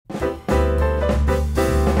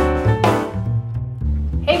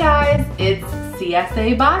It's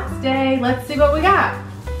CSA box day. Let's see what we got.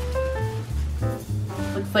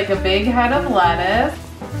 Looks like a big head of lettuce.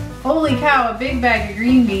 Holy cow, a big bag of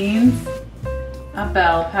green beans. A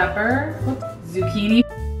bell pepper. Oops, zucchini.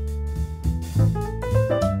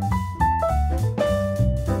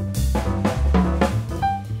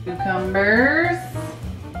 Cucumbers.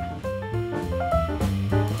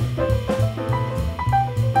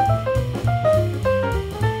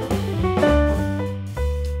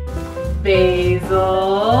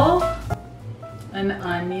 Basil, an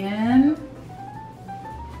onion,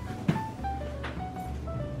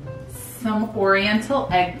 some oriental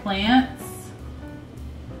eggplants,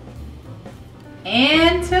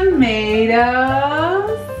 and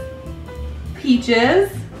tomatoes,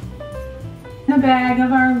 peaches, a bag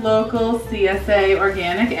of our local CSA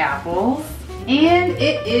organic apples, and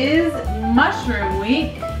it is mushroom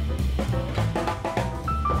week.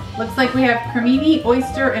 Looks like we have cremini,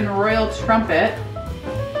 oyster, and royal trumpet.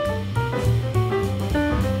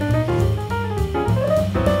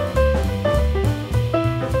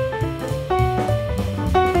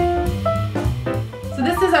 So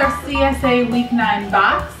this is our CSA Week 9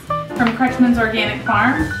 box from Crutchman's Organic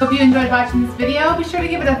Farm. Hope you enjoyed watching this video. Be sure to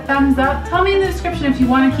give it a thumbs up. Tell me in the description if you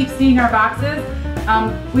want to keep seeing our boxes.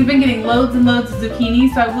 We've been getting loads and loads of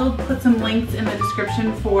zucchini, so I will put some links in the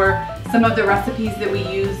description for some of the recipes that we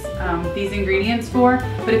use these ingredients for.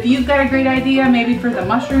 But if you've got a great idea, maybe for the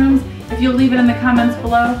mushrooms, if you'll leave it in the comments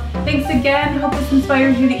below. Thanks again. Hope this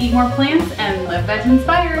inspires you to eat more plants and live veg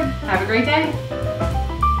inspired. Have a great day.